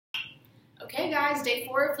Okay guys, day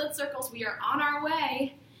 4 of Lit Circles, we are on our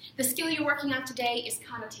way. The skill you're working on today is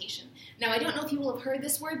connotation. Now I don't know if you will have heard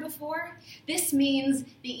this word before. This means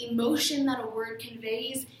the emotion that a word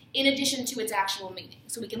conveys in addition to its actual meaning.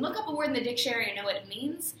 So we can look up a word in the dictionary and know what it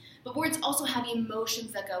means, but words also have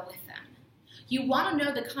emotions that go with them. You want to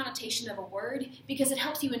know the connotation of a word because it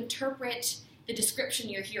helps you interpret the description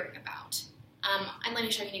you're hearing about. And let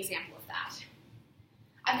me show you an example of that.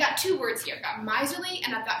 I've got two words here. I've got miserly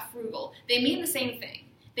and I've got frugal. They mean the same thing.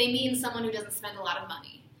 They mean someone who doesn't spend a lot of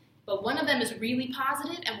money. But one of them is really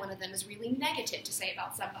positive and one of them is really negative to say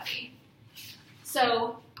about somebody.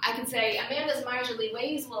 So I can say, Amanda's miserly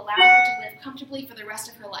ways will allow her to live comfortably for the rest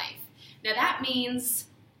of her life. Now that means,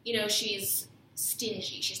 she's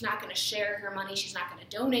stingy. She's not going to share her money. She's not going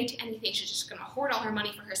to donate to anything. She's just going to hoard all her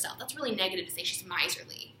money for herself. That's really negative to say she's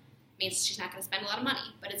miserly. It means she's not going to spend a lot of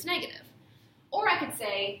money, but it's negative. Or I could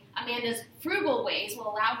say, Amanda's frugal ways will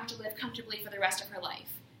allow her to live comfortably for the rest of her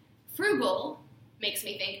life. Frugal makes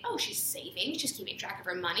me think, oh, she's saving, she's keeping track of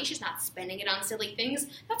her money, she's not spending it on silly things.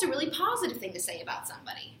 That's a really positive thing to say about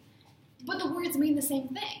somebody. But the words mean the same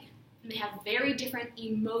thing, and they have very different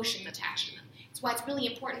emotion attached to them. That's why it's really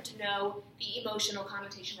important to know the emotional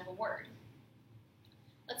connotation of a word.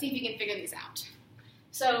 Let's see if you can figure these out.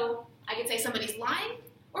 So I could say somebody's lying,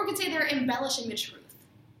 or I could say they're embellishing the truth.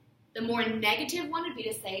 The more negative one would be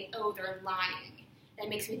to say, oh, they're lying. That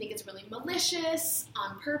makes me think it's really malicious,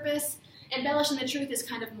 on purpose. Embellishing the truth is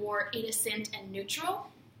kind of more innocent and neutral.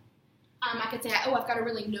 I could say, oh, I've got a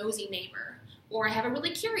really nosy neighbor, or I have a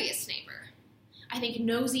really curious neighbor. I think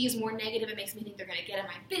nosy is more negative. It makes me think they're going to get in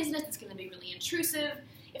my business. It's going to be really intrusive.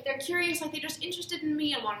 If they're curious, like they're just interested in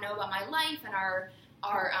me and want to know about my life and are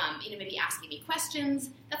maybe asking me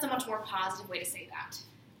questions, that's a much more positive way to say that.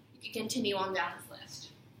 You can continue on down this list.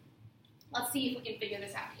 Let's see if we can figure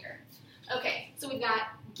this out here. Okay, so we've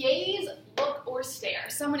got gaze, look, or stare.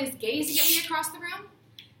 Someone is gazing at me across the room.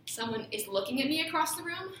 Someone is looking at me across the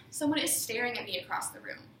room. Someone is staring at me across the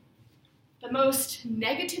room. The most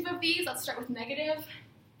negative of these, let's start with negative,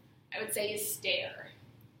 I would say is stare.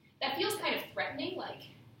 That feels kind of threatening, like,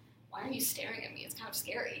 why are you staring at me? It's kind of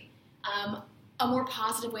scary. A more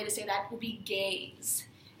positive way to say that would be gaze.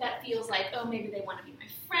 That feels like, oh, maybe they want to be my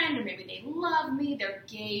friend, or maybe they love me, they're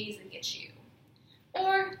gazing at you.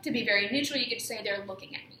 Or, to be very neutral, you could say they're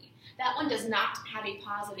looking at me. That one does not have a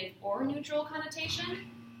positive or neutral connotation.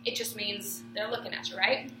 It just means they're looking at you,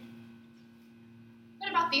 right? What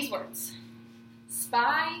about these words?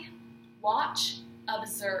 Spy, watch,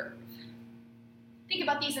 observe. Think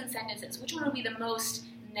about these in sentences. Which one would be the most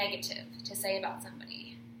negative to say about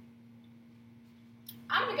somebody?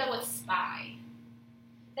 I'm going to go with spy.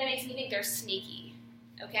 That makes me think they're sneaky,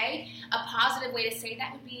 okay? A positive way to say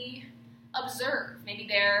that would be observe. Maybe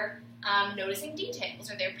they're noticing details,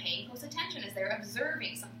 or they're paying close attention as they're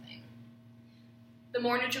observing something. The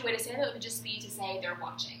more neutral way to say that would just be to say they're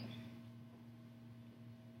watching.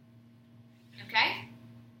 Okay?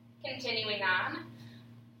 Continuing on,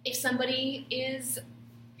 if somebody is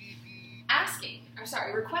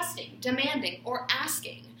requesting, demanding, or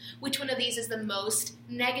asking, which one of these is the most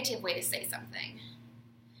negative way to say something?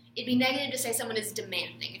 It'd be negative to say someone is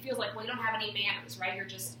demanding. It feels like, well, you don't have any manners, right? You're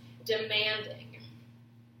just demanding.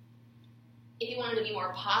 If you wanted to be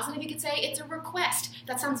more positive, you could say it's a request.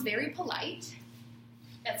 That sounds very polite.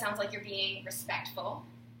 That sounds like you're being respectful.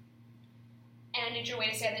 And a neutral way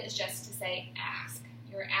to say that is just to say ask.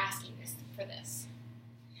 You're asking for this.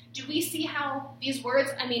 Do we see how these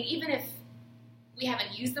words, even if we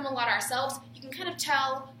haven't used them a lot ourselves, you can kind of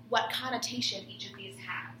tell what connotation each of these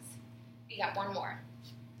has. We got one more.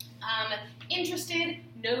 Interested,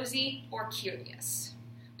 nosy, or curious.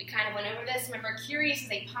 We kind of went over this. Remember, curious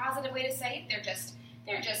is a positive way to say it.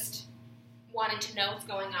 They're just wanting to know what's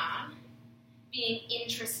going on. Being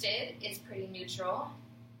interested is pretty neutral.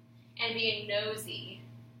 And being nosy,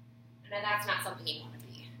 now that's not something you want to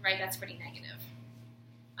be, right? That's pretty negative.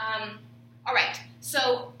 All right,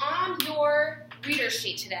 so on your reader's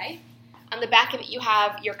sheet today, on the back of it you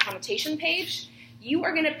have your connotation page. You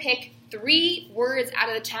are going to pick 3 words out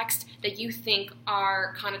of the text that you think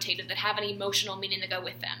are connotative, that have an emotional meaning to go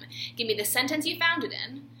with them. Give me the sentence you found it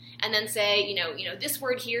in, and then say, this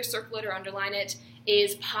word here, circle it or underline it,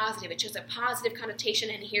 is positive. It shows a positive connotation,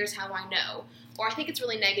 and here's how I know. Or I think it's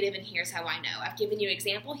really negative, and here's how I know. I've given you an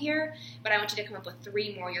example here, but I want you to come up with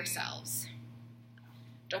 3 more yourselves.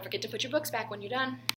 Don't forget to put your books back when you're done.